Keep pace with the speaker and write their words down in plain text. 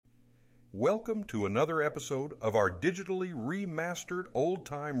Welcome to another episode of our digitally remastered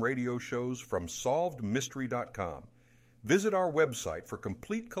old-time radio shows from SolvedMystery.com. Visit our website for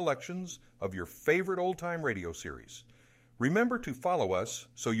complete collections of your favorite old-time radio series. Remember to follow us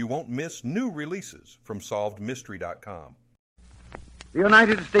so you won't miss new releases from SolvedMystery.com. The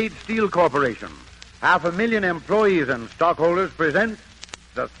United States Steel Corporation, 500,000 employees and stockholders, presents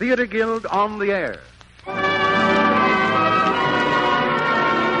the Theater Guild on the Air.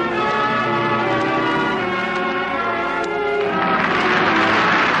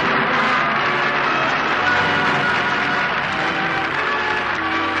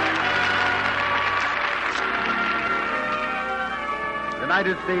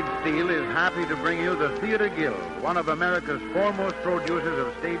 United States Steel is happy to bring you the Theater Guild, one of America's foremost producers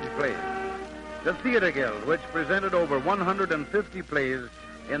of stage plays. The Theater Guild, which presented over 150 plays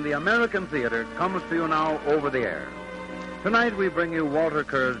in the American theater, comes to you now over the air. Tonight we bring you Walter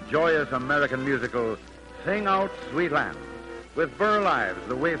Kerr's joyous American musical, Sing Out, Sweet Land, with Burl Ives,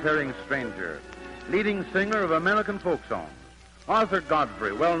 the wayfaring stranger, leading singer of American folk songs, Arthur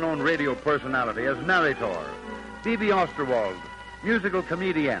Godfrey, well-known radio personality, as narrator, Phoebe Osterwald, musical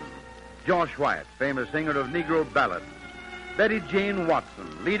comedian, Josh White, famous singer of Negro ballads, Betty Jane Watson,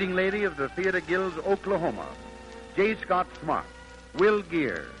 leading lady of the Theater Guild's Oklahoma, J. Scott Smart, Will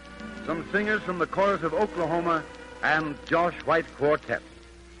Geer, some singers from the chorus of Oklahoma, and Josh White Quartet.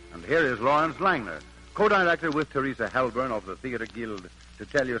 And here is Lawrence Langner, co-director with Teresa Halburn of the Theater Guild, to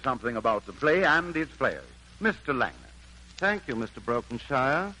tell you something about the play and its players. Mr. Langner. Thank you, Mr.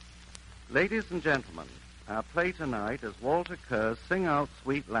 Brokenshire. Ladies and gentlemen, our play tonight is Walter Kerr's Sing Out,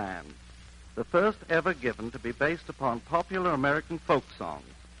 Sweet Land, the first ever given to be based upon popular American folk songs.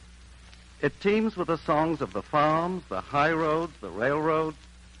 It teems with the songs of the farms, the high roads, the railroads,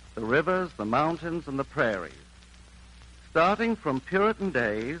 the rivers, the mountains, and the prairies. Starting from Puritan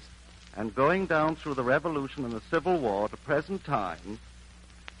days and going down through the Revolution and the Civil War to present times,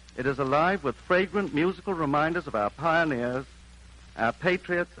 it is alive with fragrant musical reminders of our pioneers, our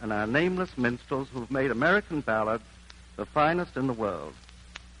patriots, and our nameless minstrels who've made American ballads the finest in the world.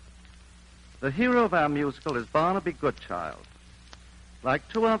 The hero of our musical is Barnaby Goodchild. Like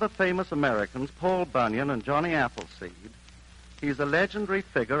two other famous Americans, Paul Bunyan and Johnny Appleseed, he's a legendary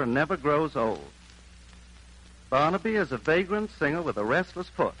figure and never grows old. Barnaby is a vagrant singer with a restless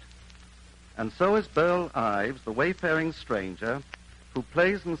foot, and so is Burl Ives, the wayfaring stranger, who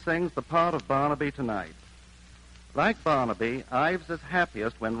plays and sings the part of Barnaby tonight. Like Barnaby, Ives is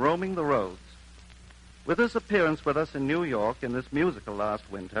happiest when roaming the roads. With his appearance with us in New York in this musical last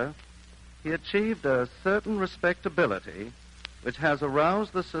winter, he achieved a certain respectability which has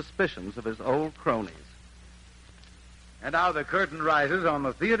aroused the suspicions of his old cronies. And now the curtain rises on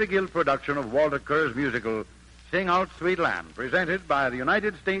the Theater Guild production of Walter Kerr's musical, Sing Out, Sweet Land, presented by the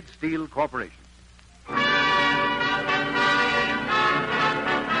United States Steel Corporation.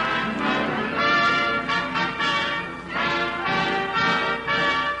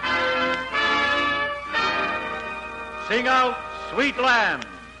 Sing out, sweet land.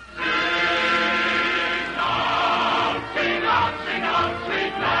 Sing out, sing out, sing out,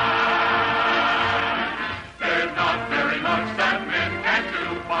 sweet land. There's not very much that men can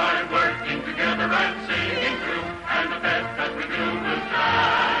do by working together and singing through, and the best that we do is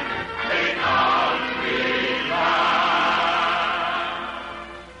sing. Sing out, sweet land.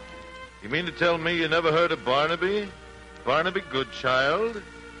 You mean to tell me you never heard of Barnaby? Barnaby Goodchild?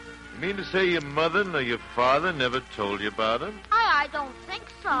 You mean to say your mother nor your father never told you about him? I don't think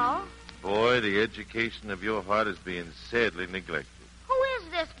so. Boy, the education of your heart is being sadly neglected. Who is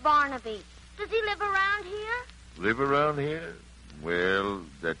this Barnaby? Does he live around here? Live around here? Well,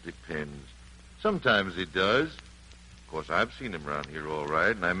 that depends. Sometimes he does. Of course, I've seen him around here all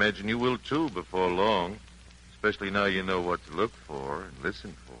right, and I imagine you will too before long. Especially now you know what to look for and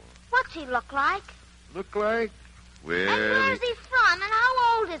listen for. What's he look like? Look like? Well... And where's he from, and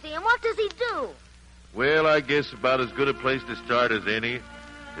how old is he, and what does he do? Well, I guess about as good a place to start as any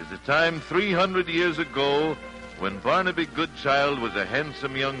is the time 300 years ago when Barnaby Goodchild was a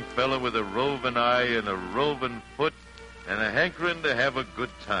handsome young fellow with a roving eye and a roving foot and a hankering to have a good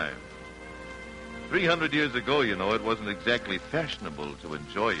time. 300 years ago, you know, it wasn't exactly fashionable to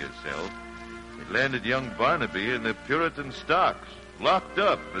enjoy yourself. It landed young Barnaby in the Puritan stocks, locked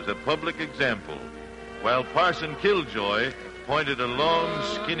up as a public example, while Parson Killjoy pointed a long,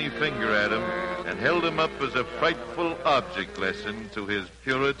 skinny finger at him and held him up as a frightful object lesson to his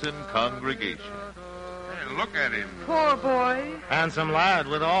Puritan congregation. Hey, look at him. Poor boy. Handsome lad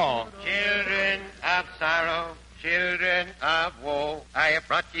with all. Children of sorrow, children of woe, I have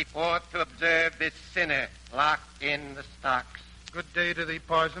brought ye forth to observe this sinner locked in the stocks. Good day to thee,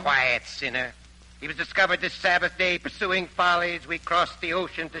 Parson. Quiet, sinner. He was discovered this Sabbath day pursuing follies we crossed the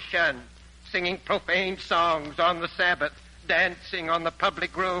ocean to shun, singing profane songs on the Sabbath, dancing on the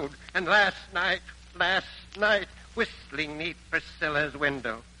public road, and last night, whistling neath Priscilla's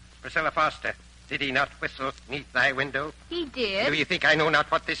window. Priscilla Foster, did he not whistle neath thy window? He did. Do you think I know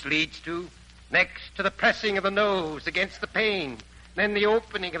not what this leads to? Next to the pressing of the nose against the pane, then the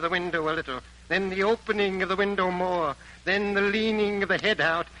opening of the window a little, then the opening of the window more, then the leaning of the head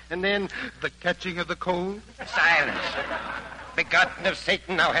out, and then the catching of the cold. Silence. Begotten of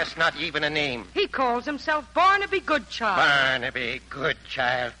Satan, thou hast not even a name. He calls himself Barnaby Goodchild. Barnaby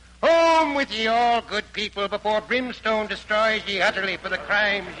Goodchild. Home with ye all, good people, before brimstone destroys ye utterly for the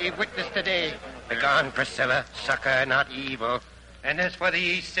crimes ye witnessed today. Begone, Priscilla, succor not evil. And as for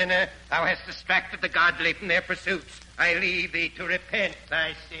thee, sinner, thou hast distracted the godly from their pursuits. I leave thee to repent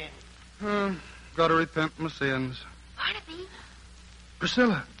thy sin. Gotta repent my sins. Barnaby,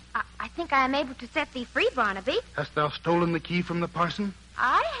 Priscilla, I think I am able to set thee free, Barnaby. hast thou stolen the key from the parson?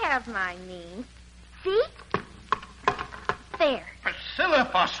 I have my means. See? There. Priscilla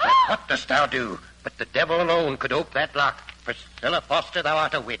Foster, what dost thou do? But the devil alone could ope that lock. Priscilla Foster, thou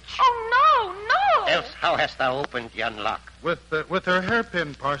art a witch. Oh, no. Else how hast thou opened yon lock? With her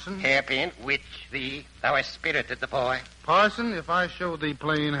hairpin, Parson. Hairpin, witch, thee, thou hast spirited the boy. Parson, if I show thee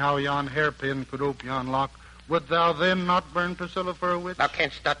plain how yon hairpin could ope yon lock, would thou then not burn Priscilla for a witch? Thou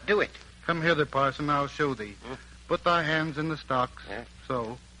canst not do it. Come hither, Parson, I'll show thee. Put thy hands in the stocks.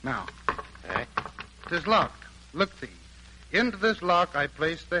 So, now. 'Tis locked. Look thee. Into this lock I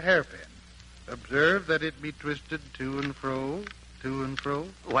place the hairpin. Observe that it be twisted to and fro, to and fro.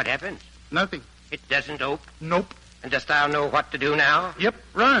 What happens? Nothing. It doesn't ope. Nope. And dost thou know what to do now? Yep,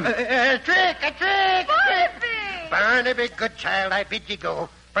 run. A trick! Barnaby! Barnaby, good child, I bid ye go.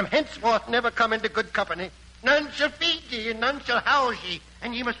 From henceforth never come into good company. None shall feed ye, and none shall house ye,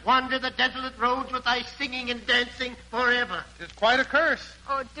 and ye must wander the desolate roads with thy singing and dancing forever. 'Tis quite a curse.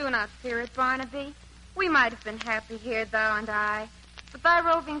 Oh, do not fear it, Barnaby. We might have been happy here, thou and I, but thy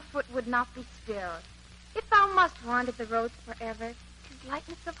roving foot would not be stilled. If thou must wander the roads forever, 'tis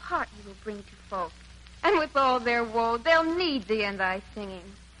lightness of heart you will bring to folk. And with all their woe, they'll need thee and thy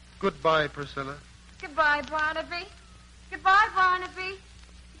singing. Goodbye, Priscilla. Goodbye, Barnaby. Goodbye, Barnaby.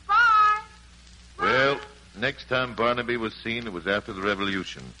 Goodbye. Well, next time Barnaby was seen, it was after the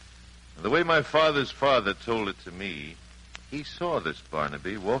Revolution. And the way my father's father told it to me, he saw this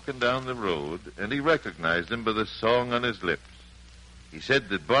Barnaby walking down the road, and he recognized him by the song on his lips. He said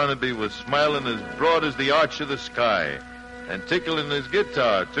that Barnaby was smiling as broad as the arch of the sky, and tickling his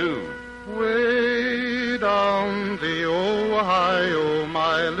guitar, too. Way down the Ohio,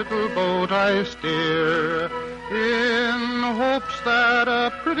 my little boat I steer, in hopes that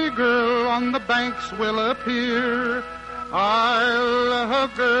a pretty girl on the banks will appear. I'll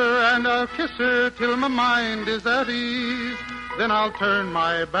hug her and I'll kiss her till my mind is at ease. Then I'll turn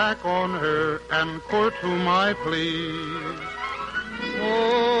my back on her and court whom I please.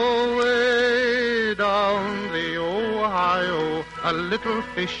 Oh, way down the Ohio, a little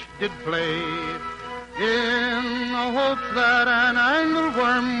fish did play, in hopes that an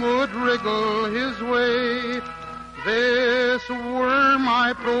angleworm would wriggle his way. This worm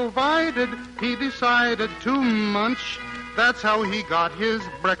I provided, he decided to munch. That's how he got his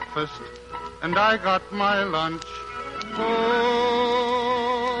breakfast, and I got my lunch. Oh.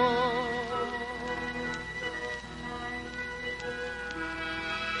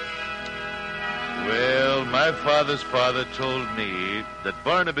 Well, my father's father told me that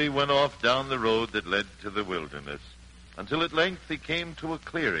Barnaby went off down the road that led to the wilderness, until at length he came to a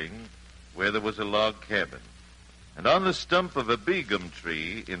clearing where there was a log cabin. And on the stump of a bee gum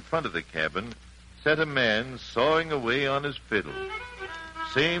tree in front of the cabin sat a man sawing away on his fiddle.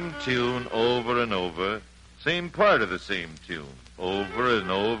 Same tune over and over, same part of the same tune, over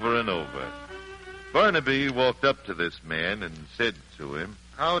and over and over. Barnaby walked up to this man and said to him,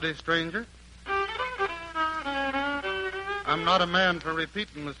 Howdy, stranger. I'm not a man for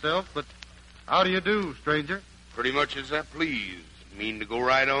repeating myself, but how do you do, stranger? Pretty much as I please. Mean to go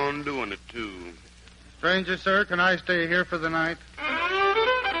right on doing it, too. Stranger, sir, can I stay here for the night?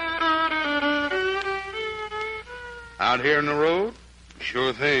 Out here in the road?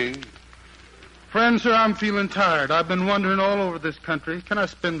 Sure thing. Friend, sir, I'm feeling tired. I've been wandering all over this country. Can I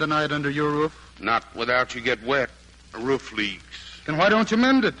spend the night under your roof? Not without you get wet. The roof leaks. Then why don't you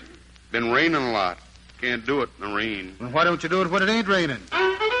mend it? Been raining a lot. Can't do it in the rain. Then why don't you do it when it ain't raining?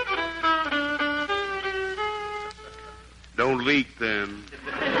 Don't leak, then.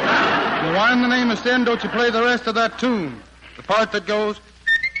 Well, why in the name of sin don't you play the rest of that tune? The part that goes...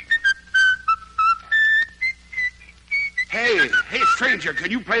 Hey, Stranger, can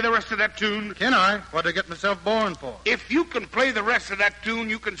you play the rest of that tune? Can I? What'd I get myself born for? If you can play the rest of that tune,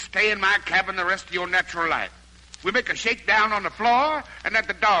 you can stay in my cabin the rest of your natural life. We make a shakedown on the floor and let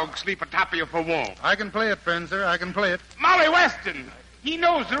the dogs sleep atop of you for warmth. I can play it, friend, sir. I can play it. Molly Weston, he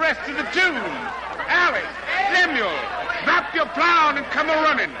knows the rest of the tune. Alice, Lemuel, drop your plow and come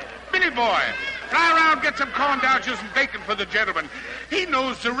a-running. Billy Boy, fly around, get some corn dodgers and bacon for the gentleman. He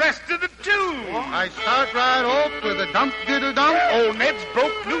knows the rest of the tune. I start right off with a dump-diddle-dump. Old Ned's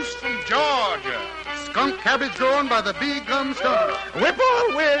broke loose from Georgia. Skunk cabbage growing by the big gum stump.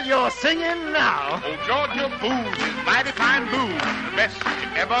 Whippoorwill, you're singing now. Old Georgia booze is mighty fine booze, the best you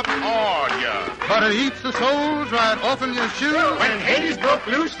ever poured ya. But it eats the soles right off in your shoes. When Hades broke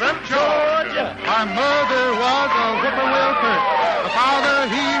loose from Georgia. My mother was a whippoorwill pert. The father,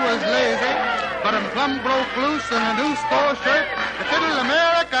 he was lazy. But him plumb broke loose in a new sport shirt. The fiddle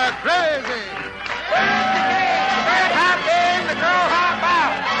America crazy. Where's the game? The bird hop in, the girl hop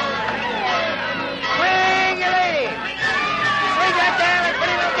out. Swing your lady. Swing that down and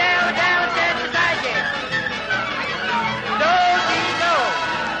pretty little gal down and stand beside you. Do-dee-do.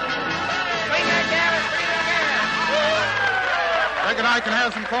 Swing that down and pretty little gal. Reckon I can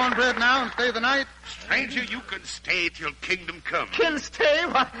have some cornbread now and stay the night? Stranger, you can stay till kingdom come. Can stay?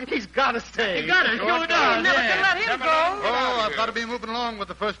 Why, he's got to stay. You got to. Sure You does, never yeah. can let him go. Oh, I've got to be moving along with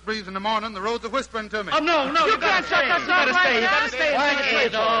the first breeze in the morning. The roads are whispering to me. Oh, no, you can't shut us up like You that. got to stay. What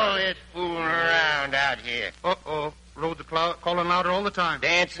is all this fooling around out here? Uh-oh. Roads are calling louder all the time.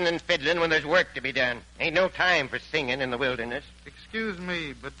 Dancing and fiddling when there's work to be done. Ain't no time for singing in the wilderness. Excuse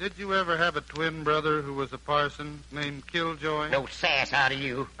me, but did you ever have a twin brother who was a parson named Killjoy? No sass out of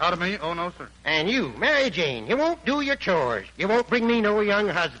you. Out of me? Oh, no, sir. And you, Mary Jane, you won't do your chores. You won't bring me no young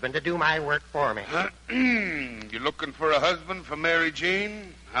husband to do my work for me. You looking for a husband for Mary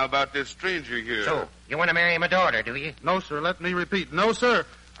Jane? How about this stranger here? So, you want to marry my daughter, do you? No, sir. Let me repeat. No, sir.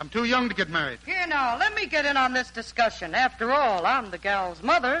 I'm too young to get married. Here now, let me get in on this discussion. After all, I'm the gal's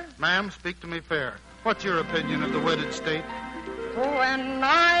mother. Ma'am, speak to me fair. What's your opinion of the wedded state? When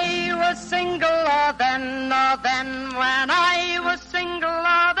I was single, then, when I was single,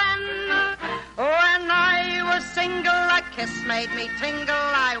 then, when I was single, a kiss made me tingle.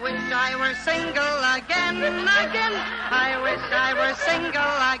 I wish I were single again. I wish I were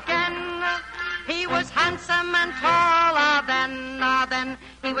single again. He was handsome and taller then,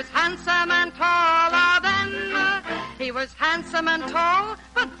 he was handsome and taller then. He was handsome and tall,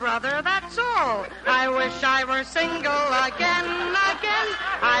 but brother, that's all. I wish I were single again.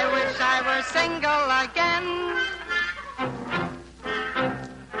 I wish I were single again.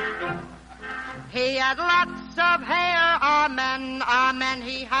 He had lots of hair, amen.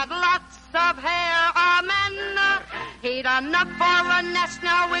 He had lots of hair, amen. He'd enough for a nest,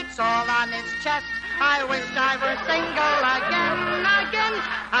 now it's all on his chest. I wish I were single again.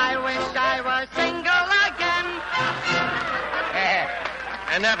 I wish I were single again.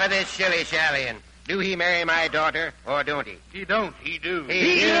 Enough of this shilly-shallying. Do he marry my daughter, or don't he? He don't. He do.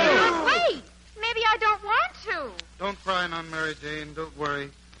 He do. Wait, maybe I don't want to. Don't cry none, Mary Jane. Don't worry.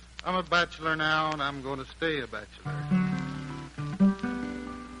 I'm a bachelor now, and I'm going to stay a bachelor.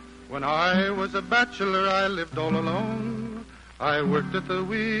 When I was a bachelor, I lived all alone. I worked at the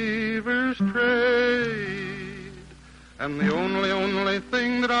weaver's trade. And the only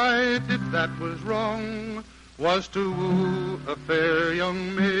thing that I did that was wrong was to woo a fair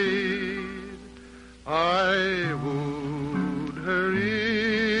young maid. I wooed her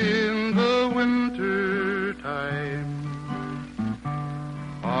in the winter time,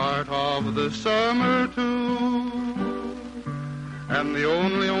 part of the summer too. And the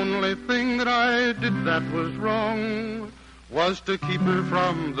only thing that I did that was wrong was to keep her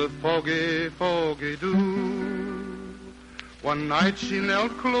from the foggy dew. One night she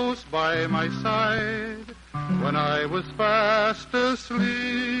knelt close by my side when I was fast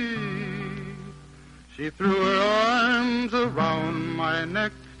asleep. She threw her arms around my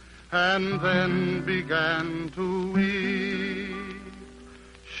neck and then began to weep.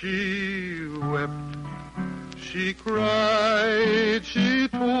 She wept. She cried, she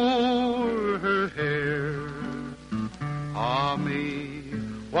tore her hair. Ah, me,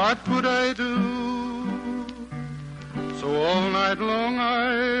 what could I do? So all night long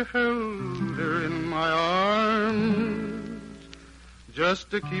I held her in my arms, just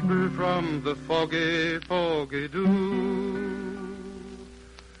to keep her from the foggy dew.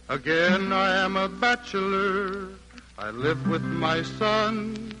 Again I am a bachelor, I live with my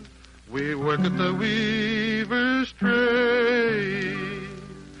son. We work at the weaver's trade,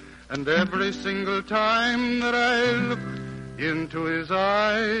 and every single time that I look into his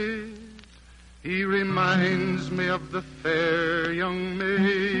eyes, He reminds me of the fair young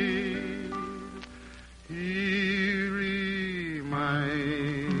maid. He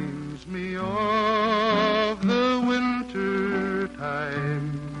reminds me of the winter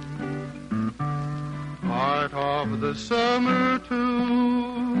time, part of the summer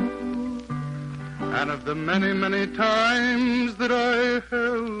too, and of the many, many times that I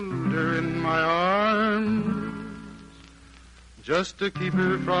held her in my arms, just to keep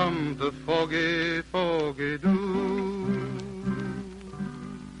her from the foggy, foggy dew.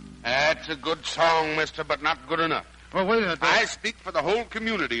 That's a good song, mister, but not good enough. Well, wait a minute. I speak for the whole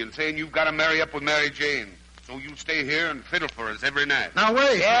community in saying you've got to marry up with Mary Jane. So you stay here and fiddle for us every night. Now,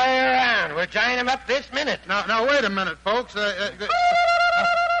 wait. Get around. We're tying him up this minute. Now, wait a minute, folks. Say, Indian.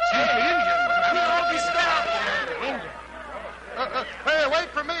 Hey, wait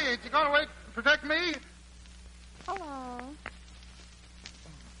for me. Ain't you going to wait to protect me? Hello.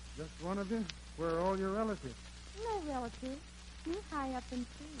 Just one of you? Where are all your relatives? No relatives. Me high up in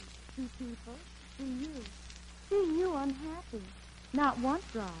trees. 2 people. See you. See you unhappy. Not one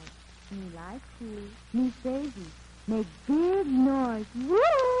bride. Me like you. Me crazy. Make big noise.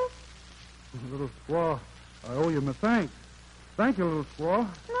 Woo! Little squaw, I owe you my thanks. Thank you, little squaw.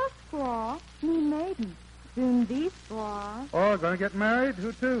 No squaw. Me maiden. Soon be squaw. Oh, gonna get married?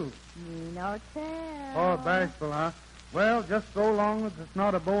 Who to? Me no tell. Oh, bashful, huh? Well, just so long as it's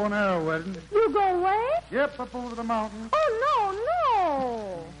not a bow and arrow wedding. You go away? Yep, up over the mountain. Oh,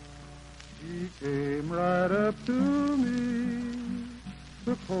 no. She came right up to me,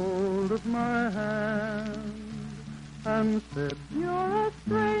 took hold of my hand, and said, You're a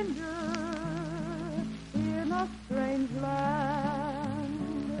stranger in a strange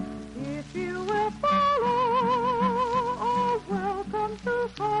land. If you will follow, oh, welcome to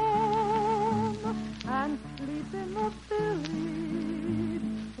come and sleep in the village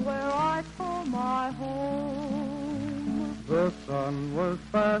where I call my home. The sun was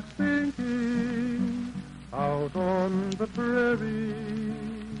fast sinking out on the prairie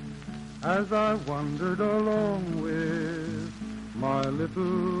as I wandered along with my little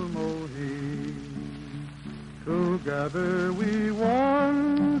Mohi. Together we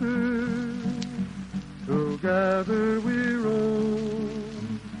wandered, together we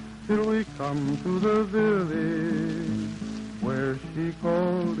rode, till we come to the village where she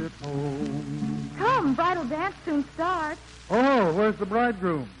called it home. Come, bridal dance soon starts. Oh, where's the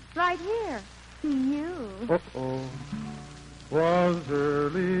bridegroom? Right here. See you. Uh-oh. 'Twas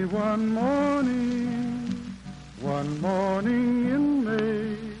early one morning in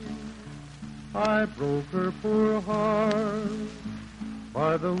May, I broke her poor heart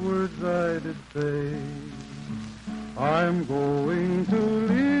by the words I did say. I'm going to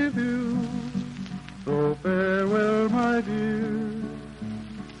leave you, so farewell, my dear.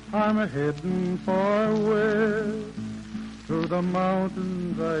 I'm a-heading far west, through the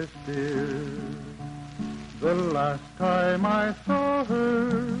mountains I steer. The last time I saw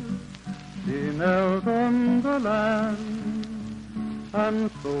her, she knelt on the land, and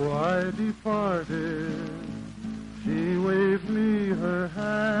so I departed. She waved me her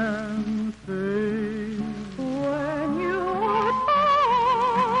hand, saying, When you are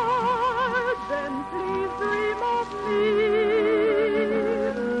tired, then please dream of me.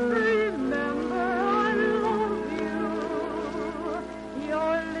 Remember I love you,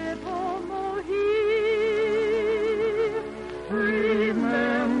 your little Mohi.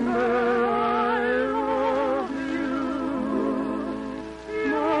 Remember I love you,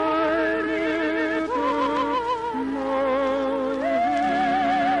 my little Mohi.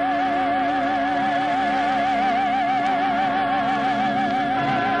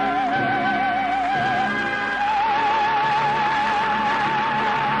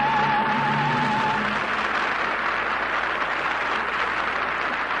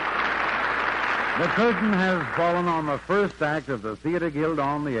 The curtain has fallen on the first act of the Theater Guild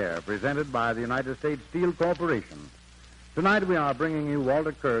on the Air, presented by the United States Steel Corporation. Tonight we are bringing you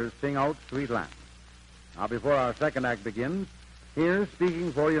Walter Kerr's Sing Out Sweet Land. Now, before our second act begins, here,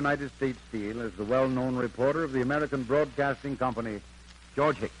 speaking for United States Steel, is the well-known reporter of the American Broadcasting Company,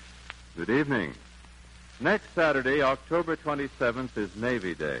 George Hicks. Good evening. Next Saturday, October 27th, is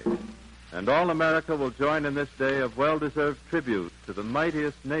Navy Day. And all America will join in this day of well-deserved tribute to the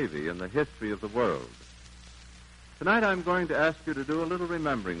mightiest Navy in the history of the world. Tonight I'm going to ask you to do a little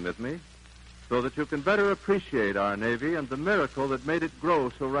remembering with me so that you can better appreciate our Navy and the miracle that made it grow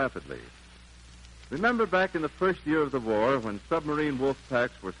so rapidly. Remember back in the first year of the war when submarine wolf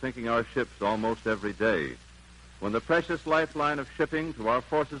packs were sinking our ships almost every day, when the precious lifeline of shipping to our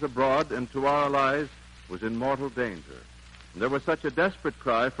forces abroad and to our allies was in mortal danger. There was such a desperate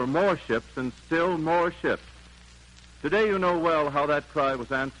cry for more ships and still more ships. Today you know well how that cry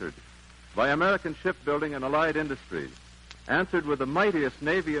was answered by American shipbuilding and allied industries, answered with the mightiest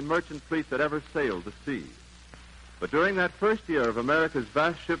Navy and merchant fleet that ever sailed the sea. But during that first year of America's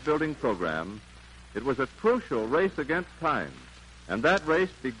vast shipbuilding program, it was a crucial race against time, and that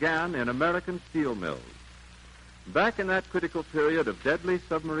race began in American steel mills. Back in that critical period of deadly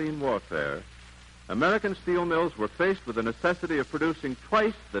submarine warfare, American steel mills were faced with the necessity of producing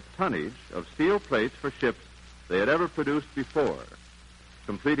twice the tonnage of steel plates for ships they had ever produced before.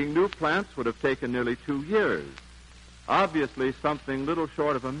 Completing new plants would have taken nearly 2 years. Obviously, something little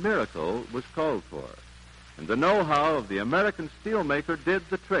short of a miracle was called for. And the know-how of the American steelmaker did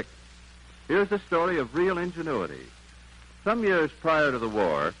the trick. Here's a story of real ingenuity. Some years prior to the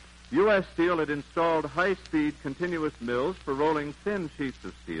war, U.S. Steel had installed high-speed continuous mills for rolling thin sheets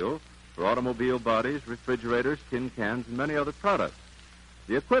of steel for automobile bodies, refrigerators, tin cans, and many other products.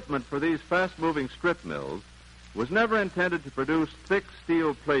 The equipment for these fast-moving strip mills was never intended to produce thick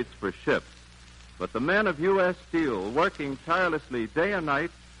steel plates for ships, but the men of U.S. Steel, working tirelessly day and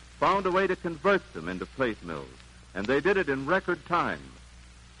night, found a way to convert them into plate mills, and they did it in record time.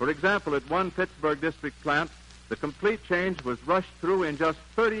 For example, at one Pittsburgh district plant, the complete change was rushed through in just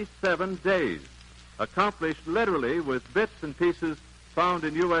 37 days, accomplished literally with bits and pieces found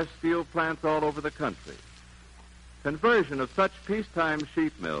in U.S. Steel plants all over the country. Conversion of such peacetime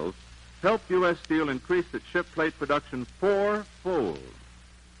sheet mills helped U.S. Steel increase its ship plate production fourfold.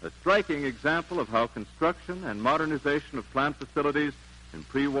 A striking example of how construction and modernization of plant facilities in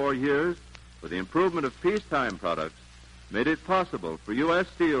pre-war years, with the improvement of peacetime products, made it possible for U.S.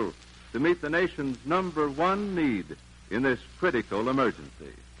 Steel to meet the nation's number one need in this critical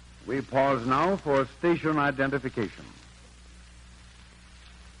emergency. We pause now for station identification.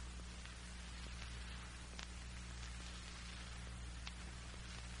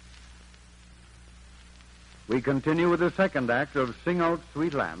 We continue with the second act of Sing Out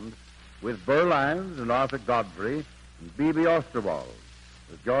Sweet Land with Burl Ives and Arthur Godfrey and B.B. Osterwald,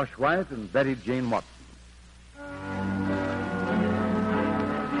 with Josh White and Betty Jane Watson.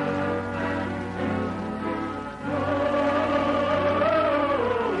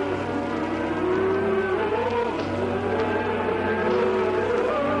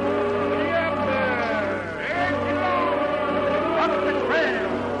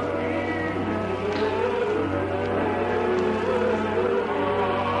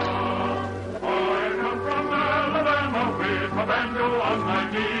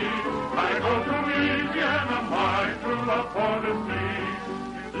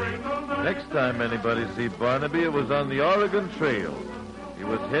 Next time anybody see Barnaby, it was on the Oregon Trail. He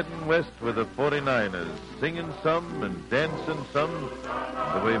was heading west with the 49ers, singing some and dancing some.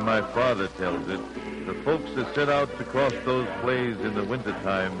 The way my father tells it, the folks that set out to cross those plains in the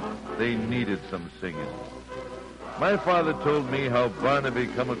wintertime, they needed some singing. My father told me how Barnaby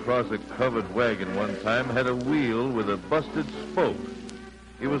come across a covered wagon one time, had a wheel with a busted spoke.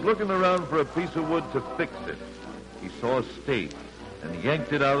 He was looking around for a piece of wood to fix it. He saw a stake and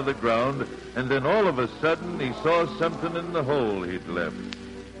yanked it out of the ground, and then all of a sudden he saw something in the hole he'd left.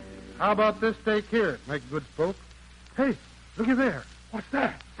 How about this stake here? Make good spoke. Hey, looky there. What's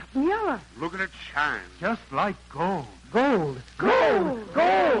that? Something yellow. Look at it shine. Just like gold. Gold! Gold!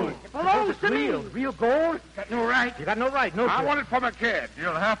 Gold! It belongs to me. Real gold? You got no right. You got no right, no, I want it for my kid.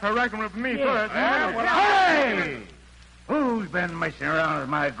 You'll have to reckon with me first. Hey! Who's been messing around with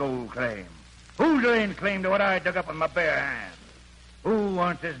my gold claim? Who's laying claim to what I dug up with my bare hands? Who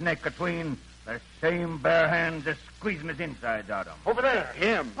wants his neck between the same bare hands that's squeezing his insides out of him? Over there.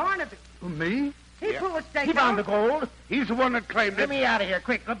 Him. Barnaby. Me? He pulled the stake He found the out. gold. He's the one that claimed Get it. me out of here,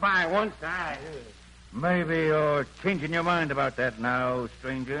 quick. Goodbye, one side. Maybe you're changing your mind about that now,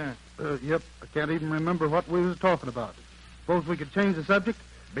 stranger. Yep. I can't even remember what we was talking about. Suppose we could change the subject?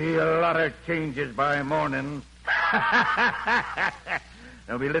 Be a lot of changes by morning.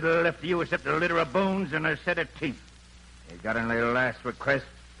 There'll be little left of you except a litter of bones and a set of teeth. You got any last request?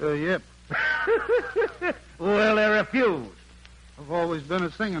 Yep. Well, they're refused. I've always been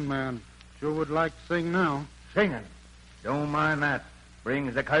a singing man. Sure would like to sing now. Singing. Don't mind that.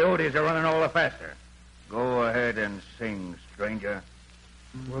 Brings the coyotes a running all the faster. Go ahead and sing, stranger.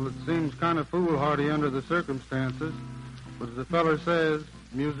 Well, it seems kind of foolhardy under the circumstances. But as the feller says,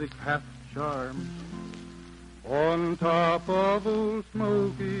 music hath charm. On top of Old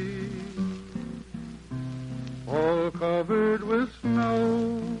Smoky, all covered with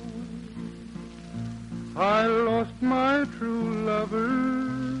snow, I lost my true lover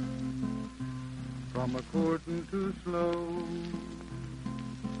from a courting too slow.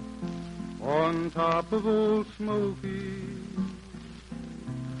 On top of Old Smoky,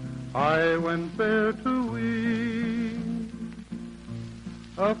 I went there to win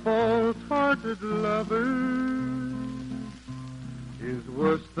a false-hearted lover is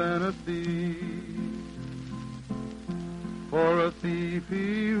worse than a thief. For a thief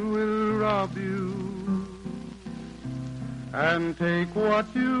he will rob you and take what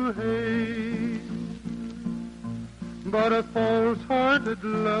you hate. But a false-hearted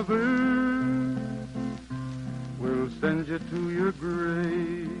lover will send you to your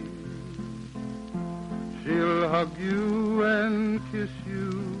grave. She'll hug you and kiss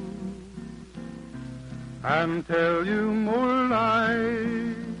you and tell you more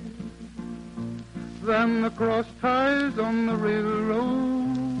lies than the cross ties on the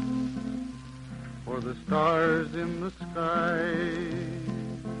railroad or the stars in the sky.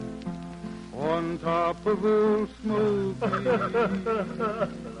 On top of Old Smoky,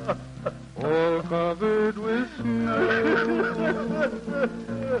 all covered with snow,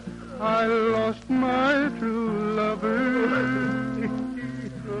 I lost my true lover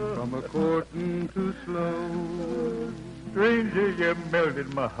from a courting too slow. Stranger, you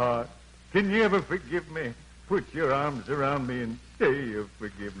melted my heart. Can you ever forgive me? Put your arms around me and say you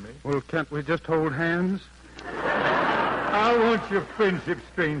forgive me. Well, can't we just hold hands? I want your friendship,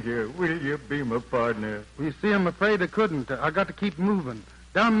 stranger. Will you be my partner? Well, you see, I'm afraid I couldn't. I got to keep moving.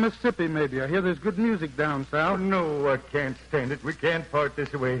 Down Mississippi, maybe. I hear there's good music down south. Oh, no, I can't stand it. We can't part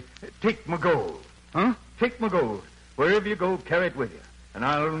this way. Take my gold. Huh? Take my gold. Wherever you go, carry it with you. And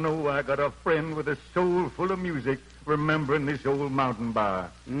I'll know I got a friend with a soul full of music remembering this old mountain bar.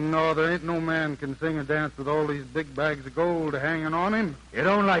 No, there ain't no man can sing and dance with all these big bags of gold hanging on him. You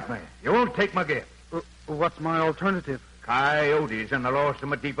don't like me. You won't take my gift. What's my alternative? Coyotes and the loss of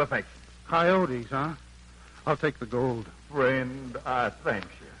my deep affection. Coyotes, huh? I'll take the gold. Friend, I thank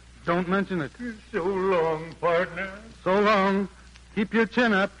you. Don't mention it. So long, partner. So long. Keep your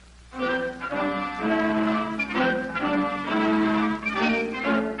chin up.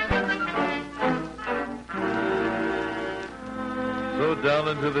 So down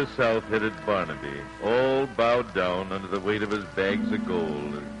into the south headed Barnaby, all bowed down under the weight of his bags of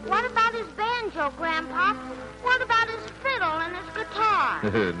gold. What about his banjo, Grandpa? What about his fiddle and his guitar?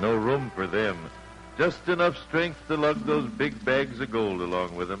 No room for them. Just enough strength to lug those big bags of gold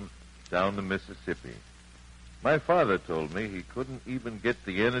along with him down the Mississippi. My father told me he couldn't even get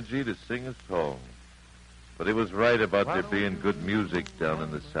the energy to sing a song. But he was right about there being good music down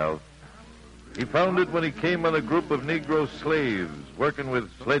in the South. He found it when he came on a group of Negro slaves working with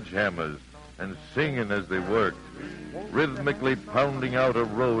sledgehammers and singing as they worked, rhythmically pounding out a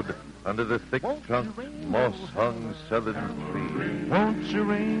road under the thick-trunked, moss-hung southern tree. Won't you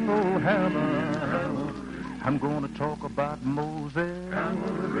ring, old hammer? I'm going to talk about Moses.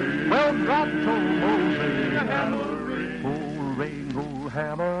 Well, God told Moses, oh, ring, old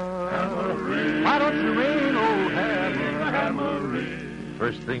hammer. Why don't you ring, old hammer?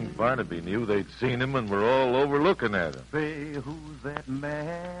 First thing Barnaby knew, they'd seen him and were all over looking at him. Say, who's that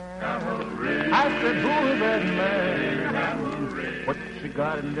man? I said, who's that man? What you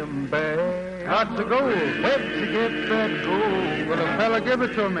got in them bags? Lots of gold. Where'd you get that gold? Well, a fella give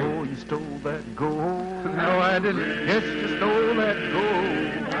it to me. Oh, you stole that gold? No, I didn't. Yes, you stole that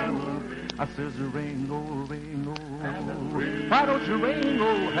gold. I says, ring, old, ring, old. Why don't you ring,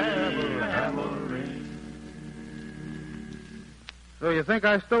 old hammer, hammer, ring? So you think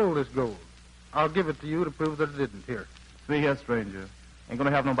I stole this gold? I'll give it to you to prove that I didn't. Here. See here, stranger. Ain't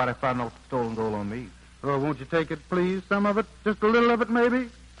gonna have nobody find no stolen gold on me. Oh, won't you take it, please? Some of it? Just a little of it, maybe?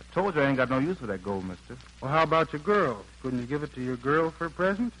 I told you I ain't got no use for that gold, mister. Well, how about your girl? Couldn't you give it to your girl for a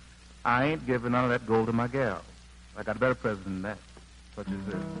present? I ain't giving none of that gold to my gal. I got a better present than that. Such as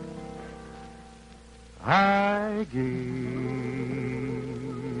this. I gave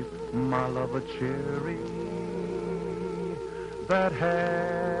my love a cherry that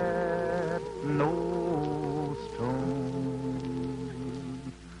had no stone.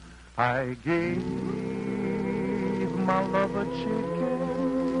 I gave my love a chicken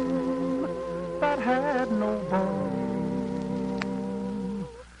that had no bone.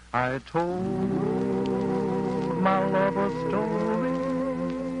 I told my love a story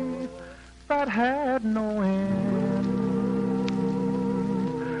that had no end.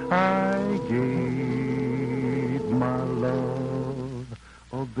 I gave my love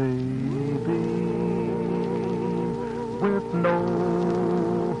a baby with no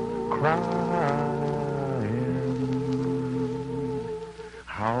crying.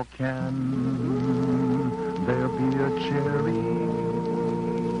 How can there be a cherry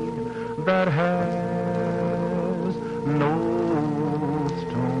that has no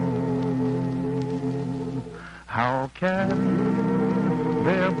stone? How can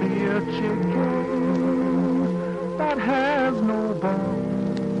there be a chicken that has no bone?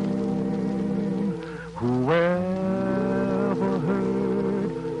 Whoever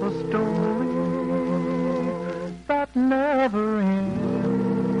heard a story that never ends?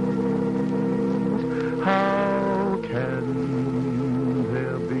 How can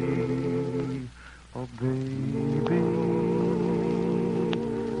there be a baby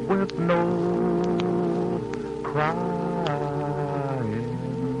with no crying?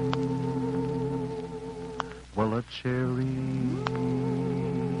 Well, a cherry,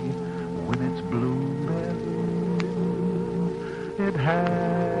 when it's blooming, it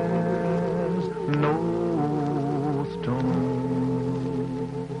has no stone.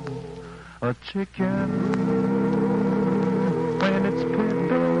 A chicken, when it's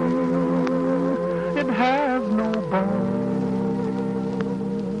peeping, it has no bone.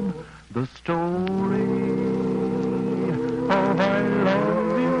 The story of I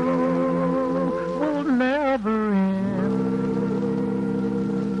love you will never end.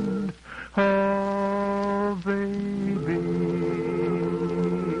 Oh, baby,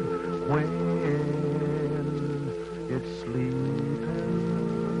 when it's sleeping,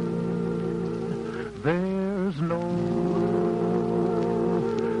 there's no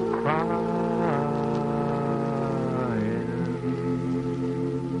crying.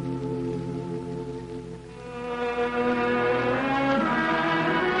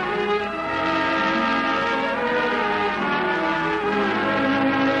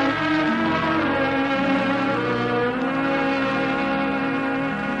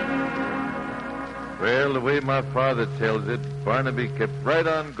 Well, the way my father tells it, Barnaby kept right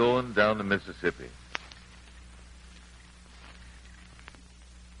on going down the Mississippi.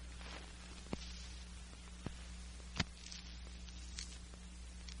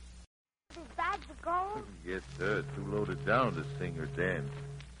 These bags of gold? Yes, sir. Too loaded down to sing or dance.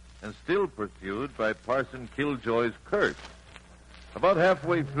 And still pursued by Parson Killjoy's curse. About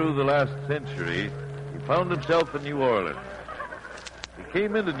halfway through the last century, he found himself in New Orleans. He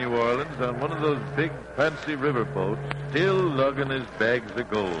came into New Orleans on one of those big, fancy riverboats, still lugging his bags of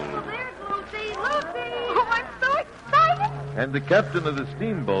gold. There's Lucy! Lucy! Oh, I'm so excited! And the captain of the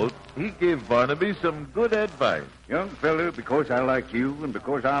steamboat, he gave Barnaby some good advice. Young fella, because I like you and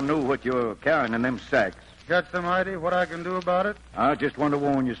because I know what you're carrying in them sacks, Got some idea what I can do about it? I just want to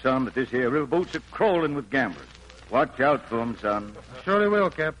warn you, son, that this here riverboat's a crawling with gamblers. Watch out for 'em, son. I surely will,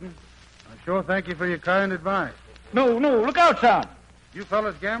 Captain. I sure thank you for your kind advice. No, look out, son. You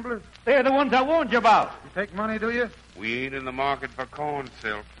fellas gamblers? They're the ones I warned you about. You take money, do you? We ain't in the market for corn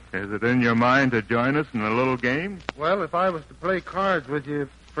silk. Is it in your mind to join us in a little game? Well, if I was to play cards with you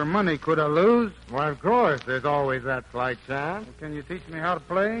for money, could I lose? Why, of course. There's always that slight chance. Well, can you teach me how to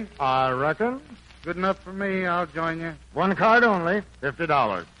play? I reckon. Good enough for me. I'll join you. One card only,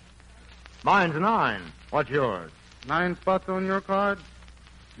 $50. Mine's 9. What's yours? 9 spots on your card?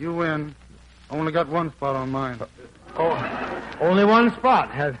 You win. Only got 1 spot on mine. Oh, only 1 spot.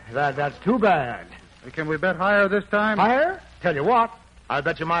 That's too bad. Can we bet higher this time? Higher? Tell you what, I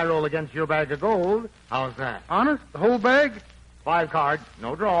bet you my roll against your bag of gold. How's that? Honest? The whole bag? 5 cards,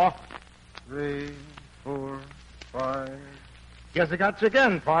 no draw. 3, 4, 5. Guess I got you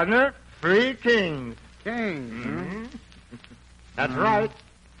again, partner. 3 kings. Kings? Mm-hmm. That's right.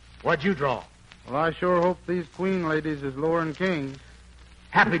 What'd you draw? Well, I sure hope these queen ladies is lowering kings.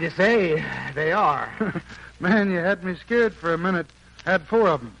 Happy to say they are. Man, you had me scared for a minute. Had 4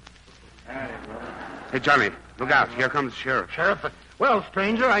 of them. Hey, Johnny, look out. Here comes the sheriff. Sheriff? Well,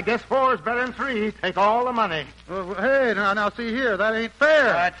 stranger, I guess 4 is better than 3. Take all the money. Hey, now, see here. That ain't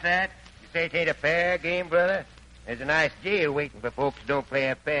fair. What's that? You say it ain't a fair game, brother? There's a nice jail waiting for folks who don't play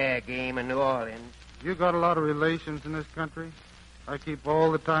a fair game in New Orleans. You got a lot of relations in this country? I keep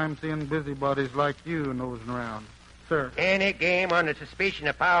all the time seeing busybodies like you nosing around. Sir. Any game under suspicion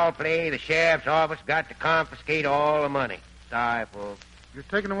of foul play, the sheriff's office got to confiscate all the money. Sorry, folks. You're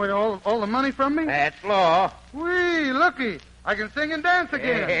taking away all the money from me? That's law. Whee, looky. I can sing and dance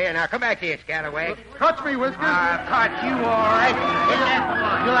again. Hey, now come back here, Scallawag. Catch me, Whiskers. I'll catch you all right.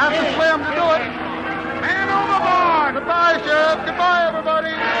 You'll have to swim to do it. Man overboard. Goodbye, Sheriff. Goodbye,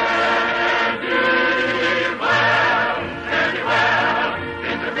 everybody.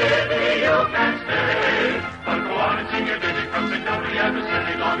 You can stay, but go on and sing your ditty from St. Tony and the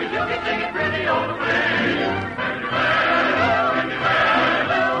city, long as you can sing it pretty all the way. Anywhere,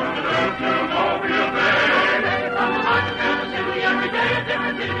 to Mobile Bay, from the market to the city, every day a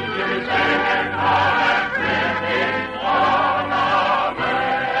different thing you can sing and call and pretty all the way.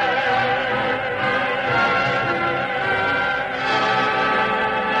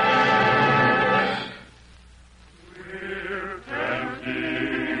 We're tempted.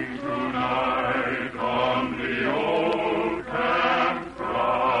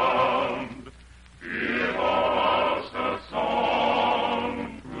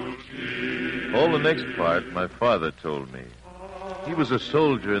 All the next part, my father told me. He was a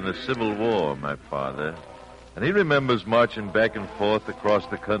soldier in the Civil War, my father, and he remembers marching back and forth across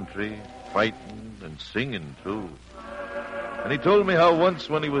the country, fighting and singing, too. And he told me how once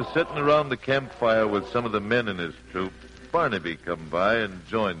when he was sitting around the campfire with some of the men in his troop, Barnaby come by and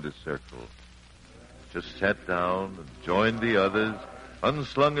joined the circle. Just sat down and joined the others,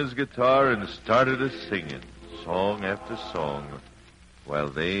 unslung his guitar and started a-singing, song after song, while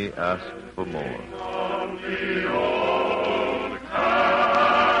they asked for more.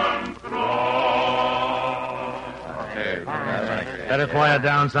 Better quiet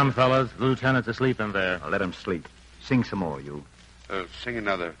down some, fellas. The lieutenant's asleep in there. Now, let him sleep. Sing some more, you. Sing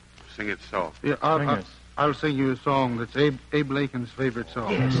another. Sing it soft. Yeah, I'll sing you a song that's Abe Lincoln's favorite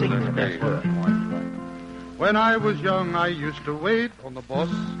song. Yeah, sing it. That's good. When I was young, I used to wait on the boss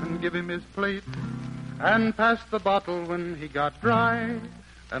and give him his plate and pass the bottle when he got dry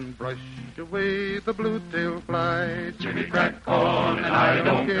and brush away the blue-tailed fly. Jimmy crack corn and I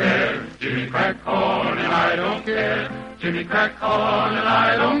don't care. Jimmy crack corn and I don't care. Jimmy crack corn and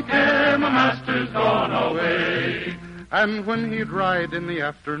I don't care. My master's gone away. And when he'd ride in the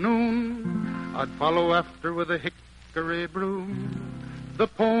afternoon, I'd follow after with a hickory broom. The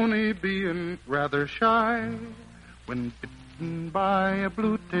pony being rather shy when bitten by a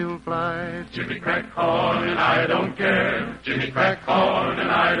blue-tailed fly. Jimmy crack corn and I don't care. Jimmy crack corn and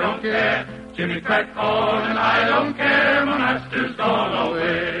I don't care. Jimmy crack corn and I don't care. My master's gone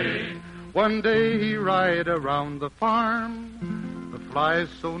away. One day he ride around the farm. The flies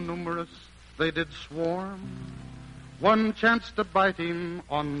so numerous they did swarm. One chanced to bite him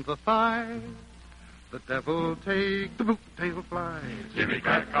on the thigh. The devil take the boot-tail fly. Jimmy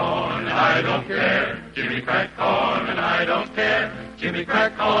crack corn and I don't care. Jimmy crack corn and I don't care. Jimmy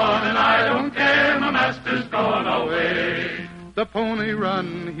crack corn and I don't care. My master's gone away. The pony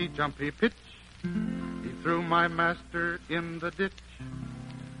run, he jump, he pitch. He threw my master in the ditch.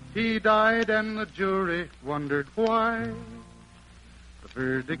 He died and the jury wondered why. The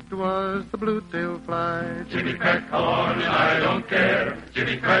verdict was the blue-tailed fly. Jimmy crack corn and I don't care.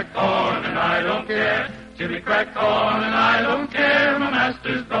 Jimmy crack corn and I don't care. Jimmy crack corn and I don't care. My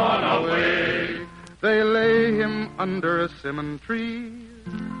master's gone away. They lay him under a simmon tree.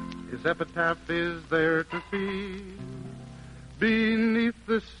 His epitaph is there to see. Beneath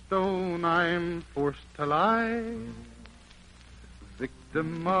the stone I'm forced to lie,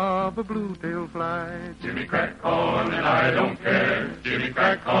 victim of a blue-tailed fly. Jimmy crack corn and I don't care. Jimmy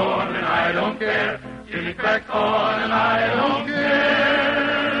crack corn and I don't care. Jimmy crack corn and I don't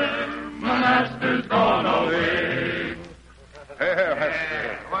care. My master's gone away.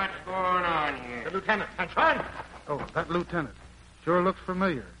 What's going on here? The lieutenant. That's right. Oh, that lieutenant. Sure looks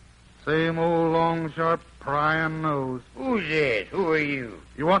familiar. Same old long, sharp, prying nose. Who's this? Who are you?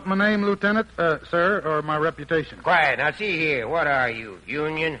 You want my name, Lieutenant, sir, or my reputation? Quiet. Now, see here. What are you,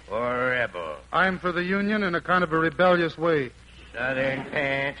 Union or Rebel? I'm for the Union in a kind of a rebellious way. Southern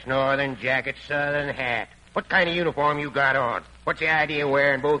pants, northern jacket, southern hat. What kind of uniform you got on? What's the idea of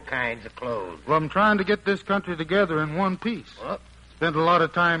wearing both kinds of clothes? Well, I'm trying to get this country together in one piece. What? Spent a lot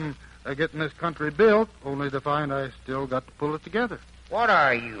of time getting this country built, only to find I still got to pull it together. What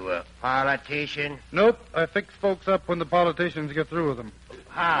are you, a politician? Nope. I fix folks up when the politicians get through with them.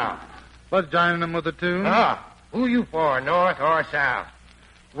 How? By joining them with a tune. Who you for, north or south?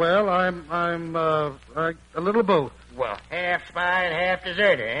 Well, I'm a little both. Well, half spy and half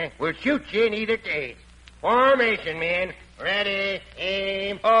deserter, eh? We'll shoot you in either case. Formation, men. Ready,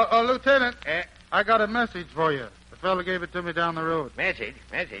 aim. Lieutenant, I got a message for you. The fellow gave it to me down the road. Message?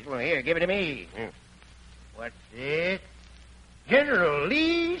 Well, here, give it to me. What's this? General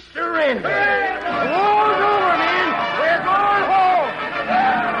Lee surrender. The war's over, men. We're going home.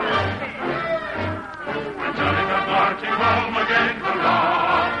 When Johnny comes marching home again,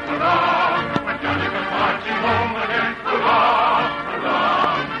 hurrah, hurrah. When Johnny comes marching home again, hurrah,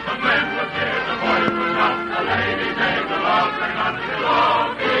 hurrah. The men will cheer, the boys will shout, the ladies and the laws are not to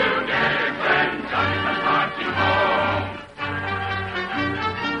love you again. When Johnny comes marching home.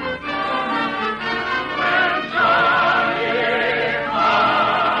 When Johnny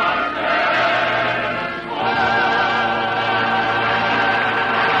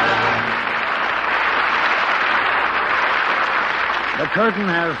The curtain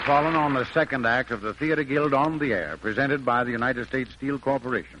has fallen on the second act of the Theater Guild on the Air, presented by the United States Steel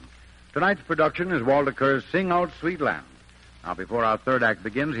Corporation. Tonight's production is Walter Kerr's Sing Out Sweet Land. Now, before our third act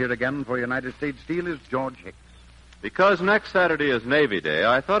begins, here again for United States Steel is George Hicks. Because next Saturday is Navy Day,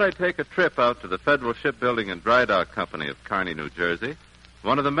 I thought I'd take a trip out to the Federal Shipbuilding and Dry Dock Company of Kearney, New Jersey,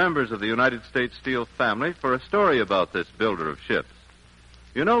 one of the members of the United States Steel family, for a story about this builder of ships.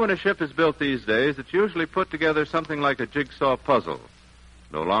 You know, when a ship is built these days, it's usually put together something like a jigsaw puzzle.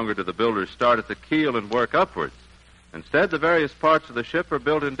 No longer do the builders start at the keel and work upwards. Instead, the various parts of the ship are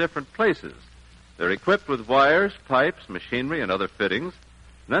built in different places. They're equipped with wires, pipes, machinery, and other fittings.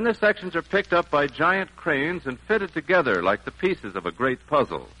 Then the sections are picked up by giant cranes and fitted together like the pieces of a great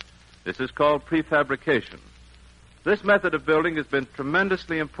puzzle. This is called prefabrication. This method of building has been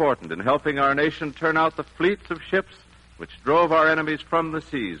tremendously important in helping our nation turn out the fleets of ships which drove our enemies from the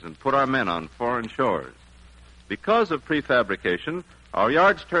seas and put our men on foreign shores. Because of prefabrication, our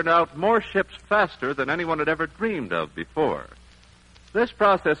yards turned out more ships faster than anyone had ever dreamed of before. This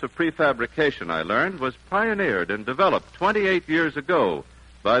process of prefabrication, I learned, was pioneered and developed 28 years ago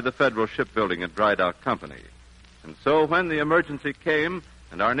by the Federal Shipbuilding and Dry Dock Company. And so when the emergency came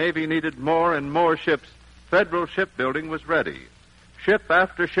and our Navy needed more and more ships, Federal Shipbuilding was ready. Ship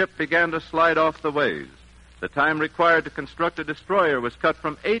after ship began to slide off the ways. The time required to construct a destroyer was cut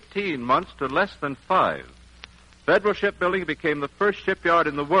from 18 months to less than 5. Federal Shipbuilding became the first shipyard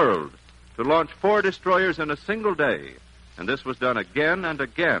in the world to launch 4 destroyers in a single day, and this was done again and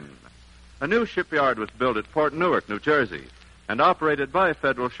again. A new shipyard was built at Port Newark, New Jersey, and operated by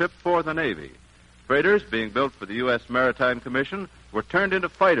Federal Ship for the Navy. Freighters being built for the U.S. Maritime Commission were turned into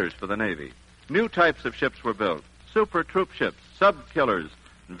fighters for the Navy. New types of ships were built, super troop ships, sub-killers,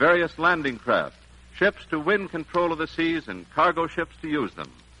 and various landing craft, ships to win control of the seas and cargo ships to use them.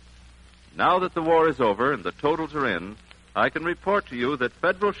 Now that the war is over and the totals are in, I can report to you that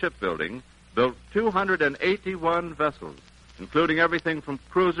Federal Shipbuilding built 281 vessels, including everything from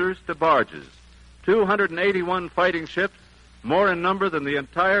cruisers to barges, 281 fighting ships, more in number than the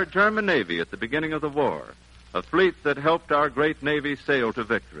entire German Navy at the beginning of the war, a fleet that helped our great Navy sail to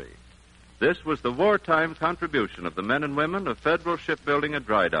victory. This was the wartime contribution of the men and women of Federal Shipbuilding and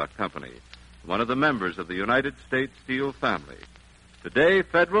Dry Dock Company, one of the members of the United States Steel family. Today,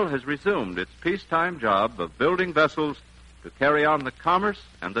 Federal has resumed its peacetime job of building vessels to carry on the commerce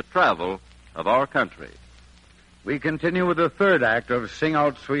and the travel of our country. We continue with the third act of Sing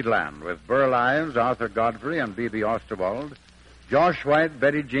Out Sweet Land with Burl Ives, Arthur Godfrey, and B.B. Osterwald, Josh White,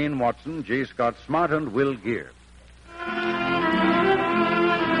 Betty Jean Watson, G. Scott Smart, and Will Gear.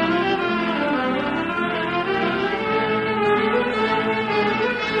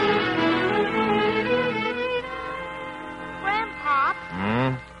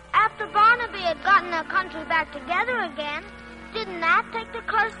 After Barnaby had gotten their country back together again, didn't that take the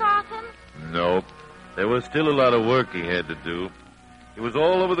curse off him? Nope. There was still a lot of work he had to do. He was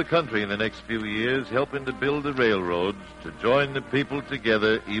all over the country in the next few years, helping to build the railroads to join the people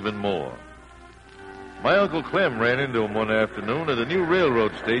together even more. My Uncle Clem ran into him one afternoon at a new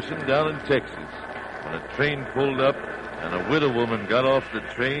railroad station down in Texas when a train pulled up and a widow woman got off the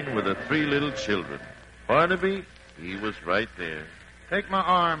train with her 3 little children. Barnaby, he was right there. Take my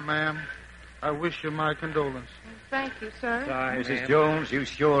arm, ma'am. I wish you my condolence. Thank you, sir. Sorry, Mrs. Jones, you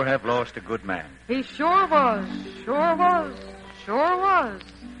sure have lost a good man. He sure was. Sure was. Sure was.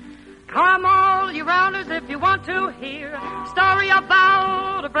 Come all you rounders if you want to hear story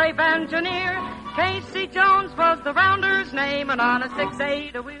about a brave engineer. Casey Jones was the rounder's name, and on a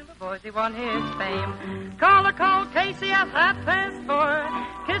 6-8 wheel of boys he won his fame. Caller called Casey at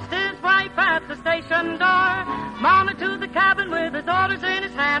 4:30, kissed his wife at the station door, mounted to the cabin with his orders in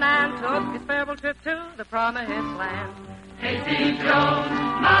his hand, and took his farewell trip to the promised land. Casey Jones,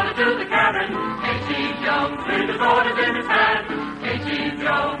 mounted to the cabin. Casey Jones, with his orders in his hand. Casey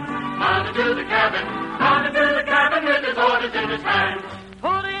Jones, mounted to the cabin. Mounted to the cabin with his orders in his hand.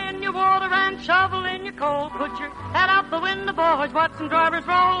 Put in your water and shovel in your coal. Put your head out the window, boys, watch some drivers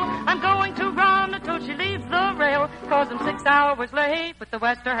roll. I'm going to run until she leaves the rail, 'cause I'm 6 hours late with the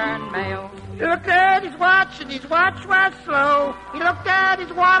Western Mail. He looked at his watch, and his watch was slow. He looked at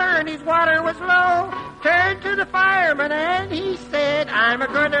his water, and his water was low. Turned to the fireman, and he said, I'm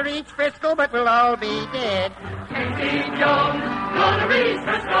a-gonna reach Frisco, but we'll all be dead. Casey Jones, gonna reach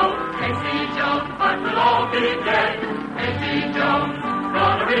Frisco. Casey Jones, but we'll all be dead. Casey Jones,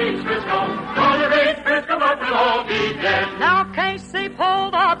 gonna reach Frisco. Gonna reach Frisco, but we'll all be dead. Now Casey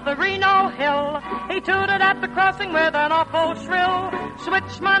pulled up the Reno Hill. He tooted at the crossing with an awful shrill.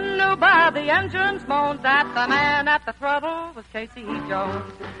 Switchman knew by the engine's moans that the man at the throttle was Casey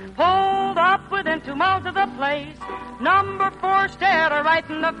Jones. Pulled up within 2 miles of the place. Number 4 stared her right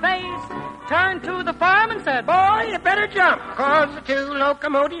in the face. Turned to the fireman and said, Boy, you better jump, 'cause the 2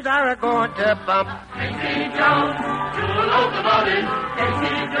 locomotives are a-going to bump. Casey Jones, 2 locomotives.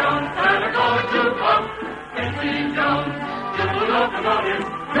 Casey Jones, they're going to bump. Casey Jones, 2 locomotives.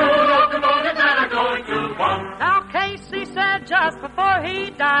 2 locomotives that are going to bump. Now Casey said just before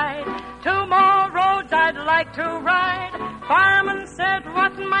he died, 2 more roads I'd like to ride. Fireman said,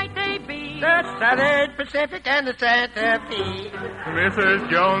 what might they be? The Southern Pacific and the Santa Fe. Mrs.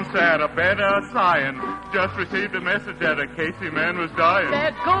 Jones had a bed sighing. Just received a message that a Casey man was dying.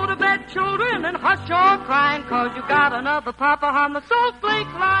 Said, go to bed, children, and hush your crying, 'cause you got another papa on the Salt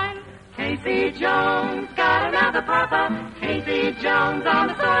Lake line. Casey Jones got another papa. Casey Jones on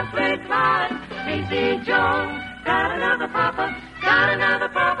the Salt Lake line. Casey Jones got another papa. Got another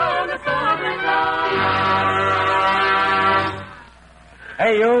papa on the Salt Lake line.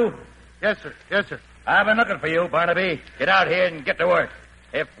 Hey, you. Yes, sir. Yes, sir. I've been looking for you, Barnaby. Get out here and get to work.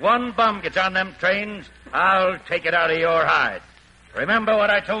 If one bum gets on them trains, I'll take it out of your hide. Remember what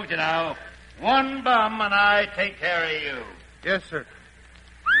I told you now. One bum and I take care of you. Yes, sir.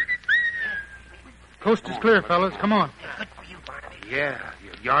 Coast is clear, fellas. Come on. Yeah,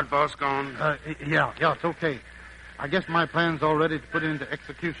 your yard boss gone? Yeah, it's okay. I guess my plan's all ready to put into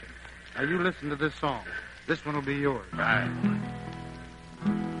execution. Now, you listen to this song. This one will be yours. Right.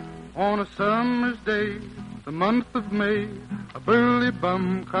 On a summer's day, the month of May, a burly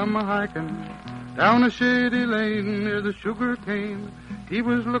bum come a-hiking down a shady lane near the sugar cane. He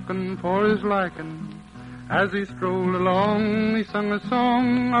was looking for his liking. As he strolled along, he sung a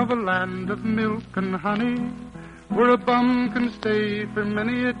song of a land of milk and honey, where a bum can stay for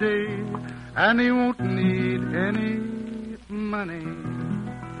many a day, and he won't need any money.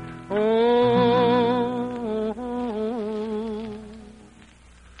 Oh,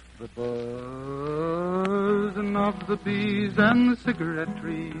 the buzzing of the bees and the cigarette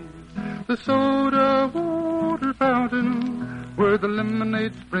trees, the soda water fountain, where the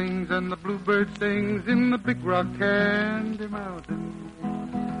lemonade springs and the bluebird sings in the Big Rock Candy Mountain.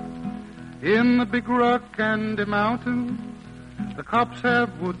 In the Big Rock Candy Mountain, the cops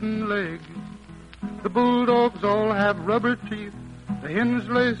have wooden legs, the bulldogs all have rubber teeth, the hens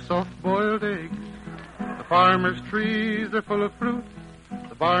lay soft-boiled eggs, the farmers' trees are full of fruit,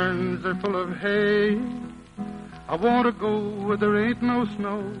 the barns are full of hay. I want to go where there ain't no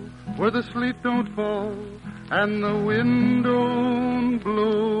snow, where the sleet don't fall and the wind don't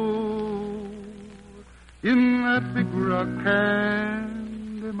blow. In that Big Rock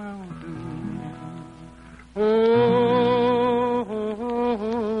Candy Mountain. Oh,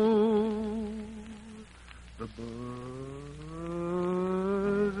 the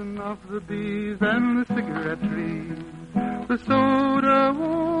buzzing of the bees and the cigarette trees, the soda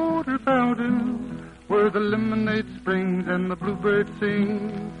water fountain, where the lemonade springs and the bluebird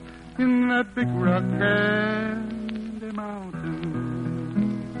sings in that Big Rock Candy Mountain.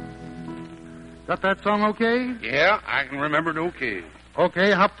 Got that song okay? Yeah, I can remember it okay.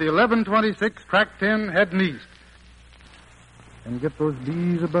 Okay, hop the 1126, track 10, heading east. And get those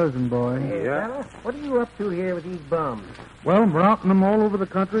bees a-buzzing, boy. Hey, fella, what are you up to here with these bums? Well, we're routing them all over the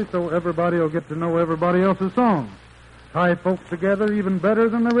country so everybody will get to know everybody else's songs. Tie folks together even better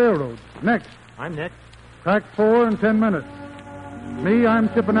than the railroads. Next. I'm next. Track 4 in 10 minutes. Me, I'm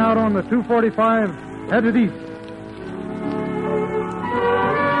tipping out on the 245, headed east.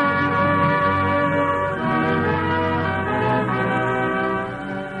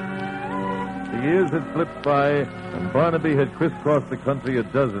 The years had slipped by, and Barnaby had crisscrossed the country a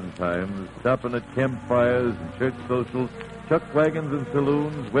dozen times, stopping at campfires and church socials, chuck wagons and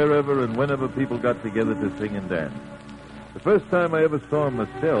saloons, wherever and whenever people got together to sing and dance. The first time I ever saw him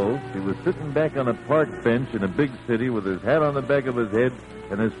myself, he was sitting back on a park bench in a big city with his hat on the back of his head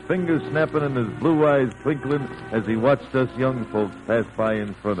and his fingers snapping and his blue eyes twinkling as he watched us young folks pass by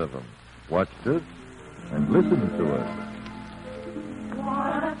in front of him. Watched us and listened to us.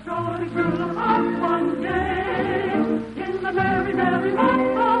 What a story grew up one day in the merry, merry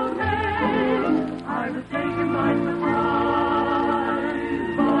month of May. I was taken by surprise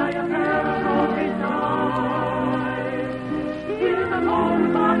by a pair of rocket eyes. In the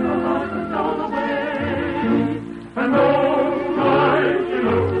morning, my heart was stole away, and oh, my, she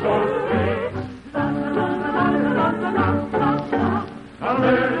looked so sweet. A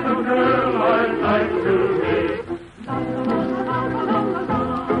little girl I'd like to meet.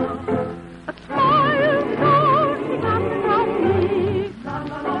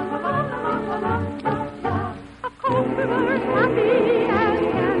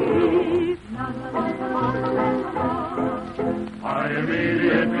 I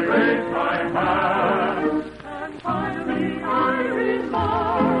immediately raised my hand, and finally I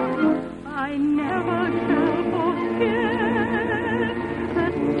remarked, I never shall forget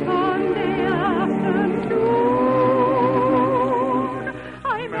that Sunday afternoon.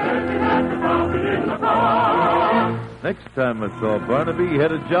 I met him at the fountain in the park. Next time I saw Barnaby, he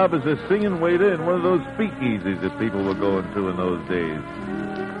had a job as a singing waiter in one of those speakeasies that people were going to in those days.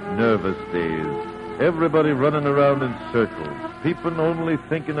 Nervous days. Everybody running around in circles. People only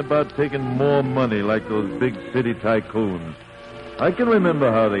thinking about taking more money like those big city tycoons. I can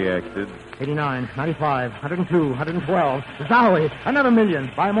remember how they acted. 89, 95, 102, 112. Zowie, another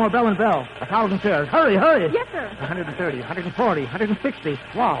million. Buy more Bell & Bell. 1,000 shares. Hurry, hurry. Yes, sir. 130, 140, 160.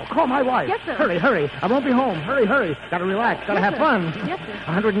 Wow, call my wife. Yes, sir. Hurry, hurry. I won't be home. Hurry, hurry. Gotta relax. Gotta have fun. Yes, sir.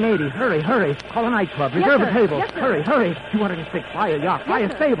 180. Hurry, hurry. Call a nightclub. Yes, Reserve sir. a table. Yes, sir. Hurry, hurry. 206. Buy a yacht. Buy a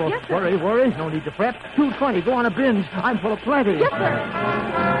stable. Yes, sir. Worry, worry. No need to fret. 220. Go on a binge. I'm full of plenty. Yes, sir.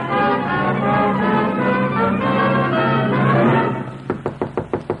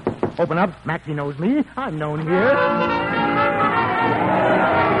 Open up. Maxie knows me. I'm known here.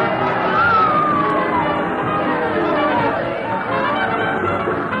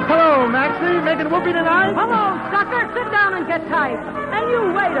 Hello, Maxie. Making whoopee tonight? Hello, sucker. Sit down and get tight. And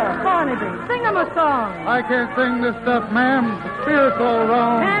you waiter, Barnaby, sing him a song. I can't sing this stuff, ma'am. The spirit's all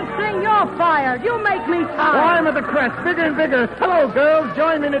wrong. Can't sing, you're fired. You make me tired. I'm at the crest. Bigger and bigger. Hello, girls.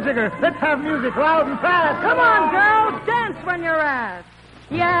 Join me in a jigger. Let's have music loud and fast. Come on, girls. Dance when you're asked.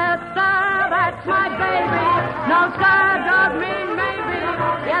 Yes, sir, that's my baby. No, sir, don't mean maybe.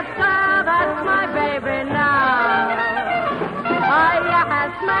 Yes, sir, that's my baby now. Oh,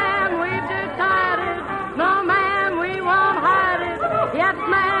 yes, ma'am, we've decided. No, ma'am, we won't hide it. Yes,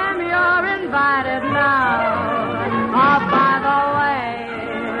 ma'am, you're invited now. Oh, by the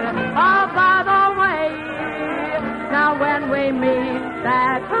way, now when we meet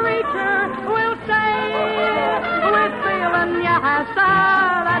that creature, we'll say, we're feeling, yes, sir,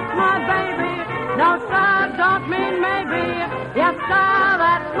 that's my baby. No, sir, don't mean maybe. Yes, sir,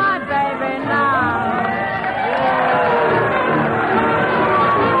 that's my baby now.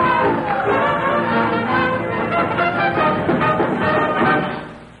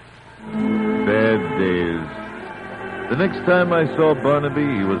 Bad days. The next time I saw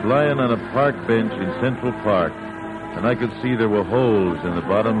Barnaby, he was lying on a park bench in Central Park, and I could see there were holes in the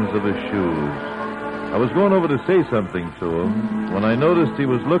bottoms of his shoes. I was going over to say something to him when I noticed he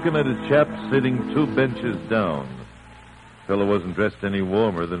was looking at a chap sitting 2 benches down. The fellow wasn't dressed any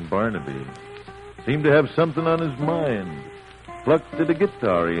warmer than Barnaby. Seemed to have something on his mind. Plucked at a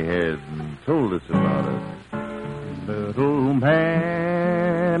guitar he had and told us about it. Little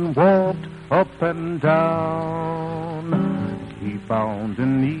man walked up and down. He found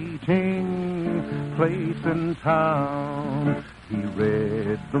an eating place in town. He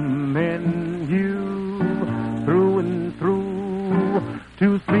read the menu through and through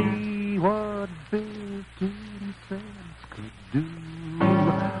to see what 15 cents could do.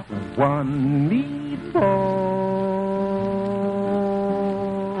 1 meatball,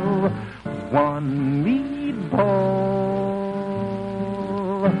 1 meatball.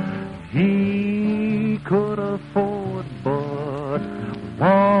 He could afford but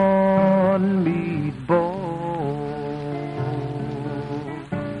 1 meatball.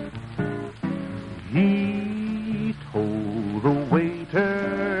 He told the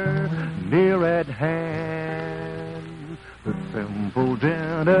waiter near at hand the simple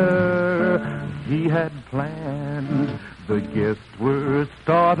dinner he had planned. The guests were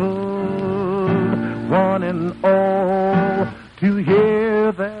startled, one and all, to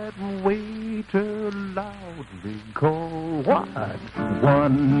hear that waiter loudly call what?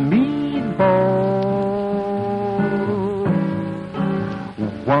 1 meatball,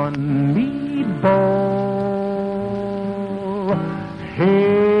 1 meatball.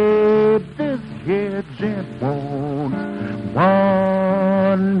 Hey, this here gent wants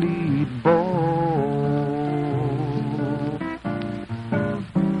 1 meatball.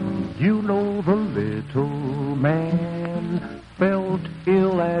 You know the little man felt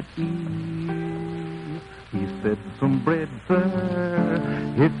ill at ease. He said, some bread,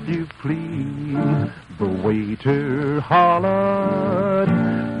 sir, if you please. The waiter hollered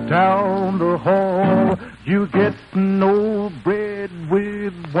down the hall, you get no bread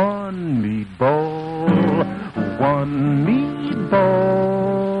with 1 meatball, 1 meatball,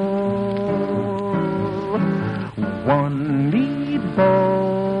 1 meatball.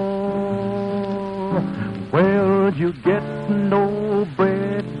 Well, you get no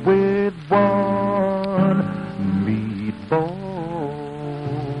bread with 1 meatball.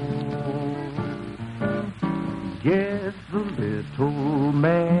 Yes, the little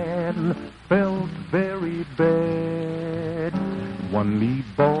man felt very bad. 1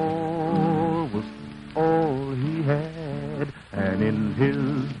 meatball was all he had, and in his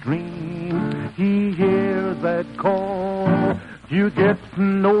dreams he hears that call. You get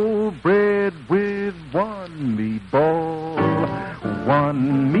no bread with 1 meatball,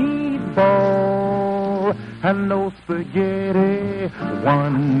 1 meatball. and no spaghetti,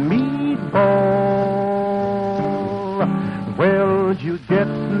 one meatball. Well, you get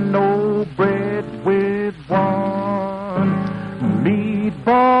no bread with one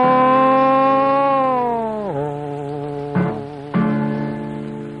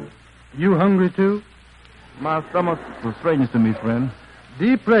meatball. You hungry, too? My stomach's strange to me, friend.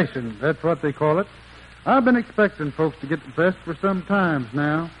 Depression, that's what they call it. I've been expecting folks to get depressed for some times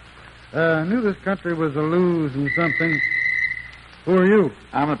now. I knew this country was a losing something. Who are you?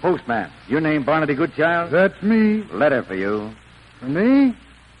 I'm the postman. Your name Barnaby Goodchild? That's me. Letter for you. For me?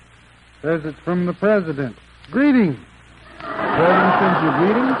 Says it's from the president. Greetings. President sends you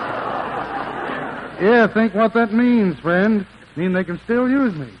greetings? Yeah, think what that means, friend. Mean they can still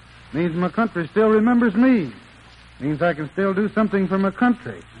use me. Means my country still remembers me. Means I can still do something for my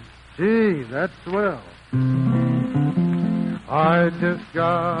country. Gee, that's swell. I just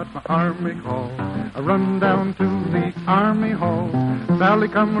got my army call. I run down to the army hall. Sally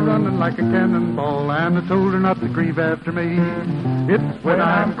come running like a cannonball, and I told her not to grieve after me. It's when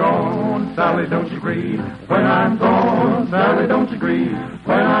I'm gone, Sally, don't you grieve. When I'm gone, Sally, don't you grieve.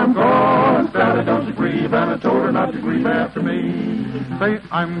 When I'm gone, Sally, don't you grieve. And I told her not to grieve after me. Say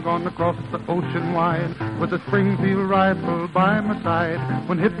I'm gonna cross the ocean wide with a Springfield rifle by my side.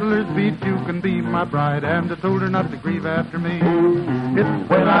 When Hitler's beat, you can be my bride. And I told her not to grieve after me. It's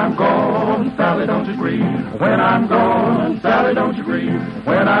when I'm gone, Sally, don't you grieve. When I'm gone, Sally, don't you grieve.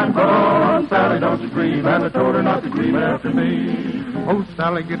 When I'm gone, Sally, don't you grieve. And I told her not to grieve after me. Oh,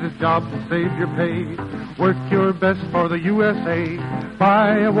 Sally, get a job to save your pay. Work your best for the USA.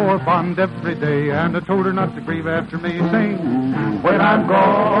 Buy a war bond every day. And I told her not to grieve after me. Sing, when I'm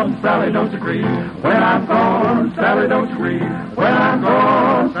gone, Sally, don't you grieve. When I'm gone, Sally, don't you grieve. When I'm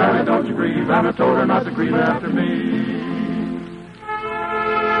gone, Sally, don't you grieve. And I told her not to grieve after me.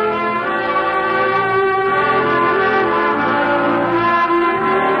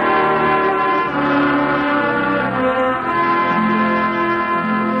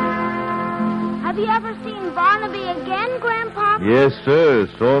 Have you ever seen Barnaby again, Grandpa? Yes, sir.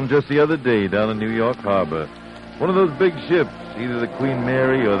 Saw him just the other day down in New York Harbor. One of those big ships, either the Queen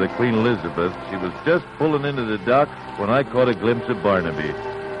Mary or the Queen Elizabeth. She was just pulling into the dock when I caught a glimpse of Barnaby.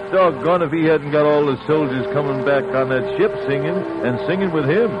 Doggone if he hadn't got all the soldiers coming back on that ship singing, and singing with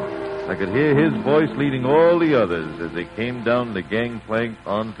him. I could hear his voice leading all the others as they came down the gangplank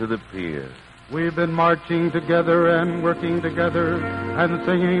onto the pier. We've been marching together and working together and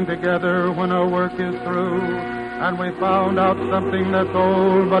singing together when our work is through. And we found out something that's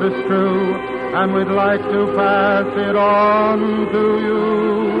old but it's true. And we'd like to pass it on to you.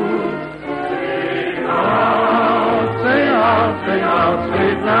 Sing out, sing out, sing out,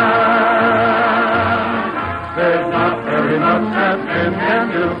 sweet land. There's not very much that men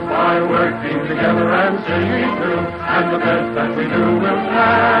can do by working together and singing too. And the best that we do will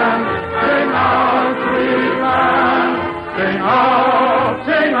stand. Sing out, sweet land. Sing out,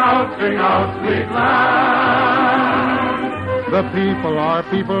 sing out, sing out, sweet land. The people are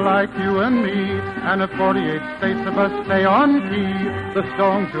people like you and me, and if 48 states of us stay on key, the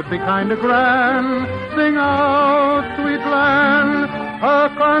song should be kind of grand. Sing out, sweet land. Our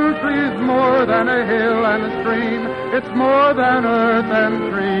country's more than a hill and a stream. It's more than earth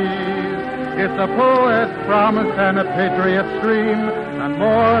and trees. It's a poet's promise and a patriot's dream, and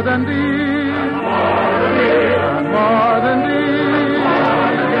more than these, and more than these.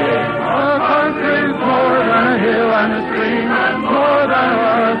 Our country's more than a hill and a stream, and more than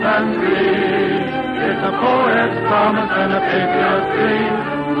earth and trees. It's a poet's promise and a patriot's dream,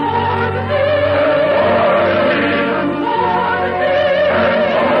 more than these, and more than these, and more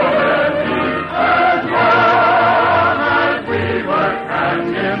than these. As long as we work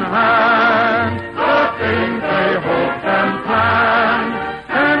hand in hand, the things they hoped and planned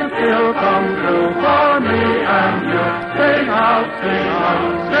can still come true for me and you. Sing out, sing out,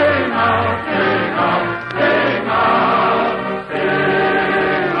 sing out, sing out, sing out, sing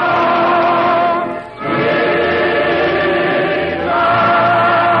out, sweet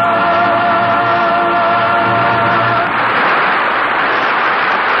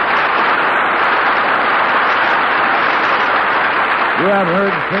You have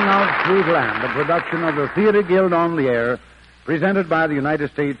heard Sing Out Sweet Land, a production of the Theater Guild on the Air, presented by the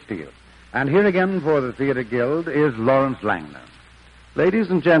United States Steel. And here again for the Theater Guild is Lawrence Langner. Ladies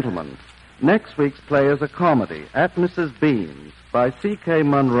and gentlemen, next week's play is a comedy, At Mrs. Bean's, by C.K.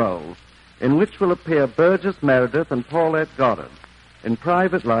 Munro, in which will appear Burgess Meredith and Paulette Goddard. In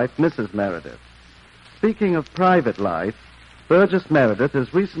Private Life, Mrs. Meredith. Speaking of private life, Burgess Meredith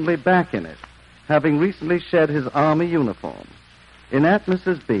is recently back in it, having recently shed his army uniform. In At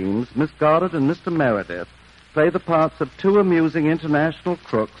Mrs. Bean's, Miss Goddard and Mr. Meredith play the parts of two amusing international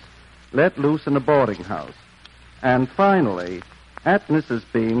crooks let loose in a boarding house. And finally, At Mrs.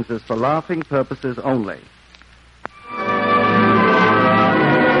 Bean's is for laughing purposes only.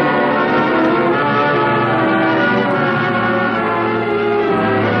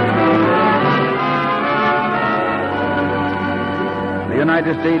 The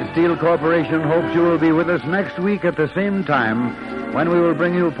United States Steel Corporation hopes you will be with us next week at the same time when we will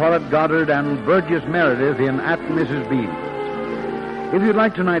bring you Paulette Goddard and Burgess Meredith in At Mrs. Bean's. If you'd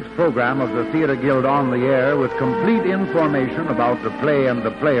like tonight's program of the Theater Guild on the air with complete information about the play and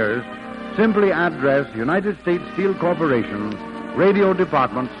the players, simply address United States Steel Corporation, Radio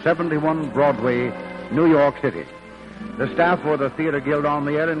Department, 71 Broadway, New York City. The staff for the Theater Guild on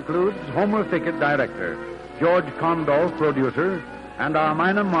the air includes Homer Thicket, director, George Condolph, producer, and our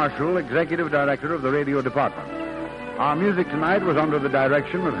Minor Marshall, executive director of the radio department. Our music tonight was under the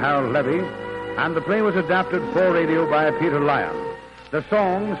direction of Harold Levy, and the play was adapted for radio by Peter Lyon. The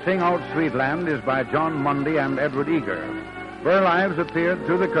song, Sing Out Sweet Land, is by John Mundy and Edward Eager. Burl Ives appeared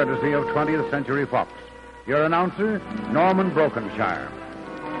through the courtesy of 20th Century Fox. Your announcer, Norman Brokenshire.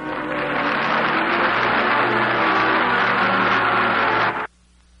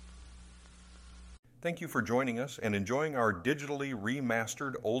 Thank you for joining us and enjoying our digitally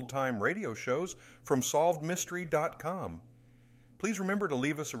remastered old-time radio shows from SolvedMystery.com. Please remember to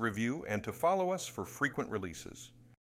leave us a review and to follow us for frequent releases.